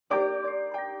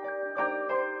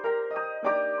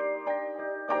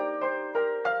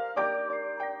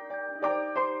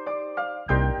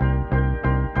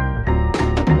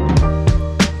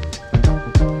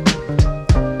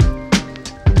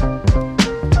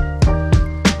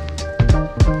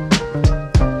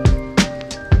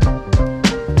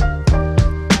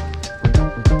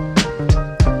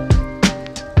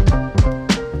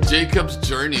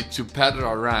journey to Padan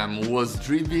Aram was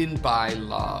driven by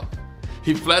love.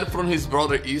 He fled from his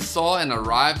brother Esau and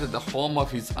arrived at the home of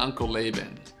his uncle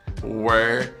Laban,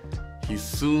 where he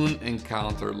soon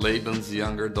encountered Laban's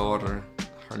younger daughter.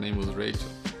 Her name was Rachel.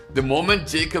 The moment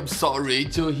Jacob saw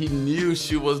Rachel, he knew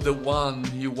she was the one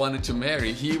he wanted to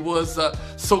marry. He was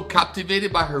so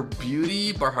captivated by her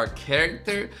beauty, by her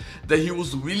character, that he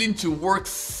was willing to work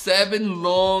 7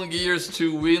 long years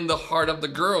to win the heart of the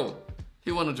girl.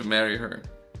 He wanted to marry her.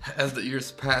 As the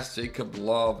years passed, Jacob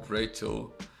loved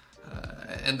Rachel,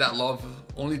 and that love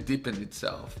only deepened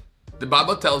itself. The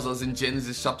Bible tells us in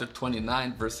Genesis chapter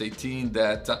 29 verse 18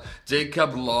 that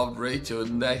Jacob loved Rachel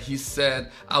and that he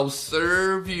said, "I'll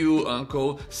serve you,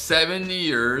 uncle, 7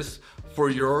 years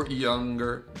for your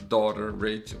younger daughter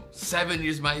Rachel." 7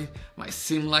 years might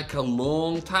seem like a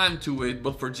long time to wait,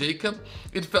 but for Jacob,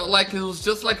 it felt like it was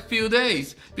just like a few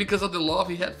days because of the love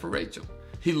he had for Rachel.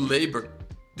 He labored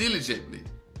diligently,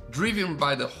 driven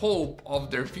by the hope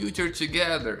of their future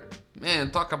together.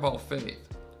 Man, talk about faith.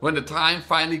 When the time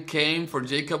finally came for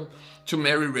Jacob to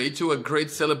marry Rachel, a great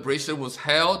celebration was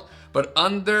held, but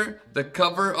under the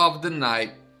cover of the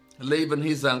night, Laban,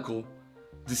 his uncle,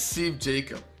 deceived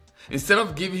Jacob. Instead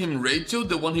of giving him Rachel,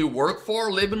 the one he worked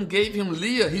for, Laban gave him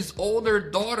Leah, his older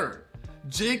daughter.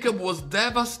 Jacob was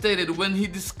devastated when he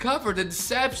discovered the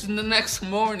deception the next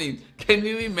morning. Can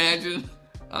you imagine?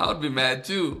 I would be mad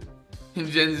too. In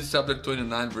Genesis chapter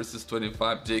 29 verses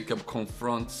 25, Jacob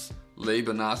confronts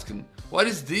Laban asking, "What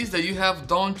is this that you have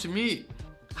done to me?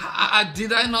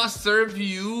 Did I not serve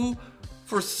you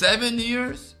for 7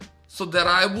 years so that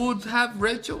I would have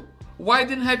Rachel? Why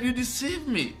then have you deceived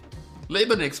me?"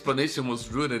 Laban's explanation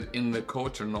was rooted in the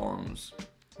culture norms,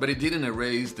 but it didn't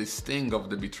erase the sting of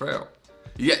the betrayal.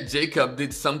 Yet Jacob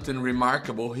did something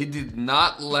remarkable. He did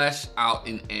not lash out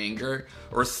in anger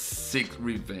or seek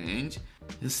revenge.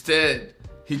 Instead,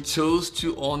 he chose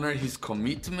to honor his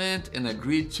commitment and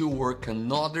agreed to work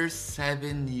another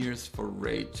 7 years for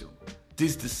Rachel.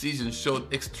 This decision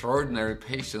showed extraordinary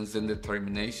patience and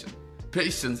determination.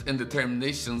 Patience and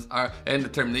determination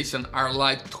are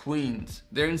like twins.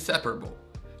 They're inseparable.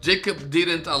 Jacob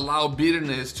didn't allow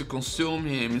bitterness to consume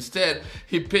him. Instead,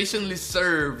 he patiently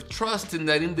served, trusting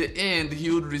that in the end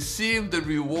he would receive the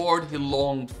reward he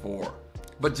longed for.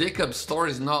 But Jacob's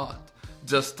story is not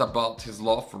just about his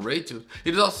love for Rachel.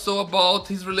 It is also about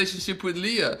his relationship with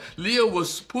Leah. Leah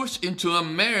was pushed into a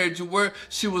marriage where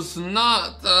she was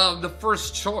not the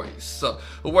first choice,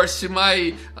 where she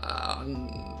might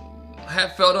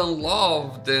have felt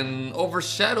unloved and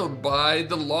overshadowed by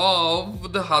the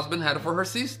love the husband had for her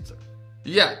sister.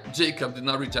 Yet Jacob did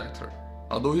not reject her.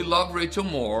 Although he loved Rachel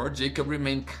more, Jacob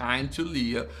remained kind to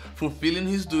Leah, fulfilling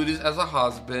his duties as a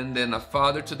husband and a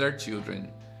father to their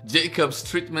children. Jacob's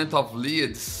treatment of Leah,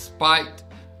 despite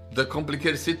the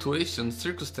complicated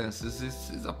circumstances,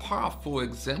 is a powerful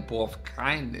example of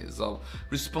kindness, of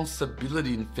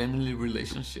responsibility in family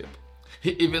relationship.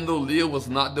 Even though Leah was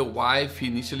not the wife he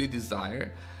initially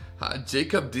desired,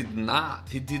 Jacob did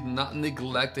not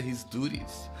neglect his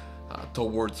duties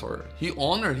towards her. He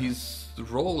honored his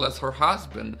role as her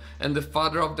husband and the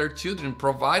father of their children,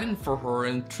 providing for her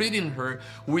and treating her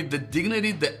with the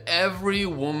dignity that every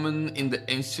woman in the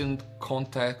ancient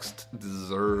context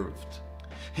deserved.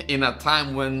 In a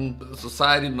time when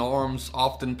society norms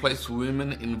often place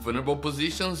women in vulnerable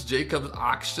positions, Jacob's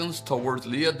actions towards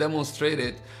Leah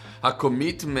demonstrated a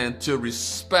commitment to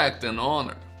respect and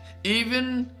honor,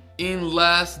 even in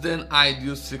less than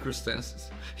ideal circumstances.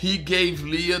 He gave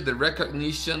Leah the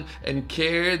recognition and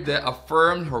care that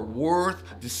affirmed her worth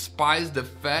despite the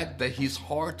fact that his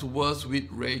heart was with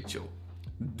Rachel.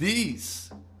 This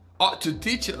ought to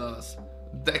teach us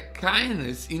that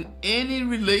kindness in any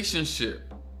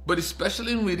relationship, but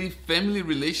especially within family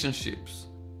relationships,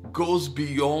 goes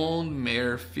beyond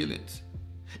mere feelings.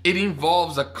 It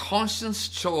involves a conscious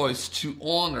choice to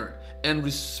honor and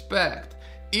respect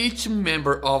each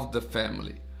member of the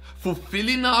family,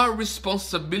 fulfilling our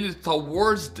responsibility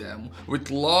towards them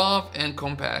with love and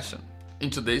compassion.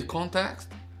 In today's context,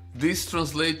 this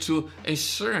translates to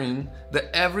ensuring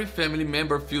that every family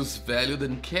member feels valued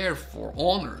and cared for,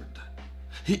 honored.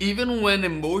 Even when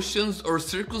emotions or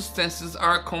circumstances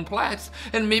are complex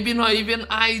and maybe not even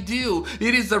ideal,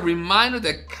 it is a reminder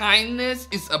that kindness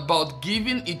is about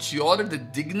giving each other the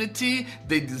dignity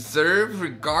they deserve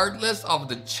regardless of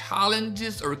the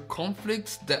challenges or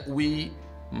conflicts that we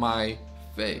might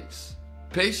face.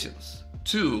 Patience,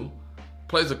 too,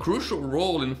 plays a crucial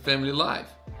role in family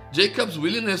life. Jacob's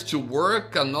willingness to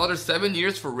work another 7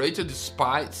 years for Rachel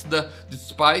despite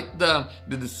the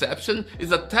deception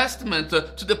is a testament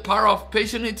to the power of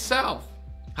patience itself.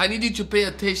 I need you to pay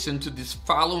attention to this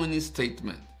following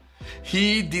statement.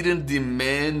 He didn't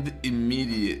demand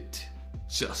immediate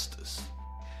justice.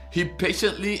 He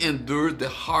patiently endured the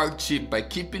hardship by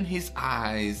keeping his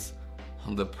eyes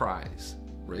on the prize,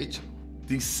 Rachel.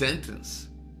 This sentence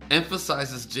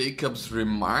emphasizes Jacob's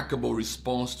remarkable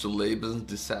response to Laban's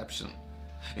deception.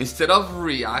 Instead of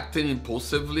reacting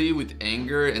impulsively with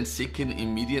anger and seeking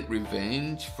immediate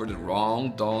revenge for the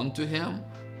wrong done to him,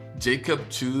 Jacob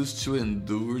chose to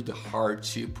endure the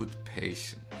hardship with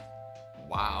patience.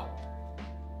 Wow.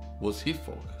 Was he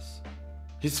focused?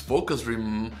 His focus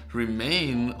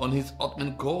remained on his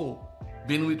ultimate goal,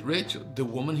 being with Rachel, the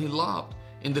woman he loved.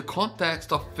 In the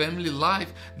context of family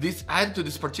life, this attitude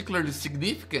is particularly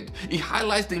significant. It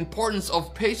highlights the importance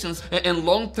of patience and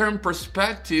long-term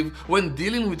perspective when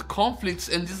dealing with conflicts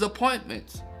and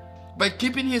disappointments. By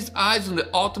keeping his eyes on the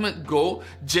ultimate goal,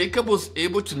 Jacob was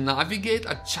able to navigate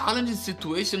a challenging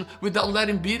situation without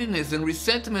letting bitterness and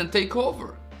resentment take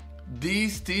over.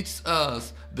 This teaches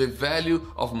us the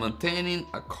value of maintaining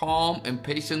a calm and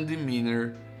patient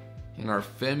demeanor in our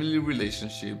family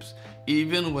relationships,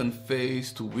 even when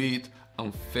faced with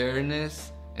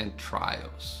unfairness and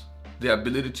trials. The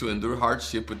ability to endure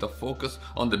hardship with a focus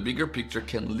on the bigger picture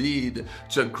can lead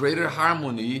to a greater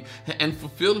harmony and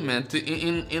fulfillment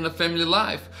in a family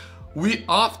life. We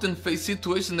often face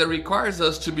situations that requires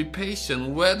us to be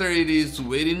patient, whether it is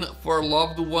waiting for a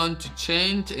loved one to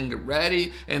change and get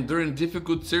ready and during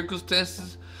difficult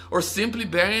circumstances, or simply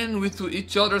bearing with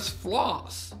each other's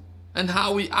flaws. And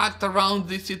how we act around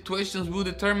these situations will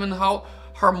determine how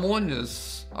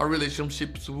harmonious our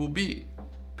relationships will be.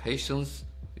 Patience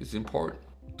is important.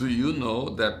 Do you know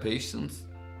that patience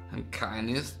and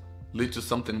kindness lead to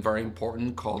something very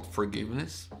important called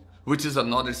forgiveness, which is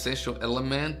another essential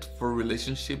element for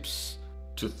relationships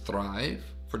to thrive,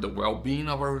 for the well-being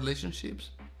of our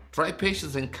relationships? Try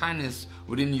patience and kindness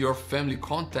within your family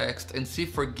context and see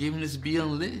forgiveness be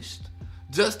unleashed.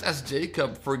 Just as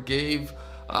Jacob forgave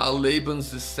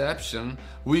Laban's deception,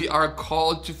 we are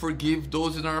called to forgive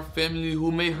those in our family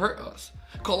who may hurt us.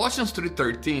 Colossians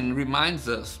 3:13 reminds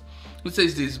us, it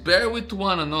says this, bear with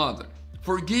one another,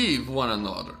 forgive one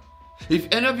another. If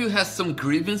any of you has some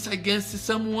grievance against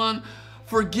someone,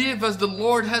 forgive as the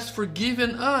Lord has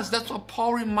forgiven us. That's what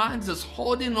Paul reminds us.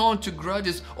 Holding on to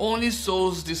grudges only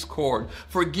sows discord.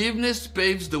 Forgiveness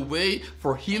paves the way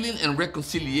for healing and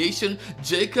reconciliation.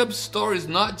 Jacob's story is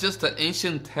not just an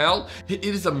ancient tale, it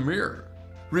is a mirror,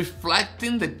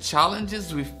 reflecting the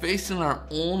challenges we face in our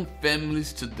own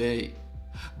families today.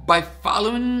 By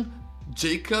following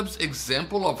Jacob's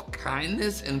example of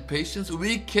kindness and patience,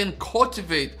 we can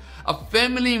cultivate a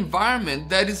family environment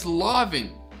that is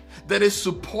loving, that is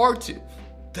supportive,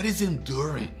 that is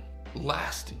enduring,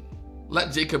 lasting.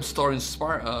 Let Jacob's story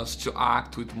inspire us to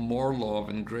act with more love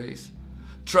and grace,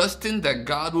 trusting that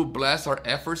God will bless our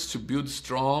efforts to build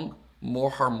strong, more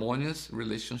harmonious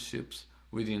relationships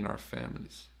within our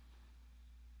families.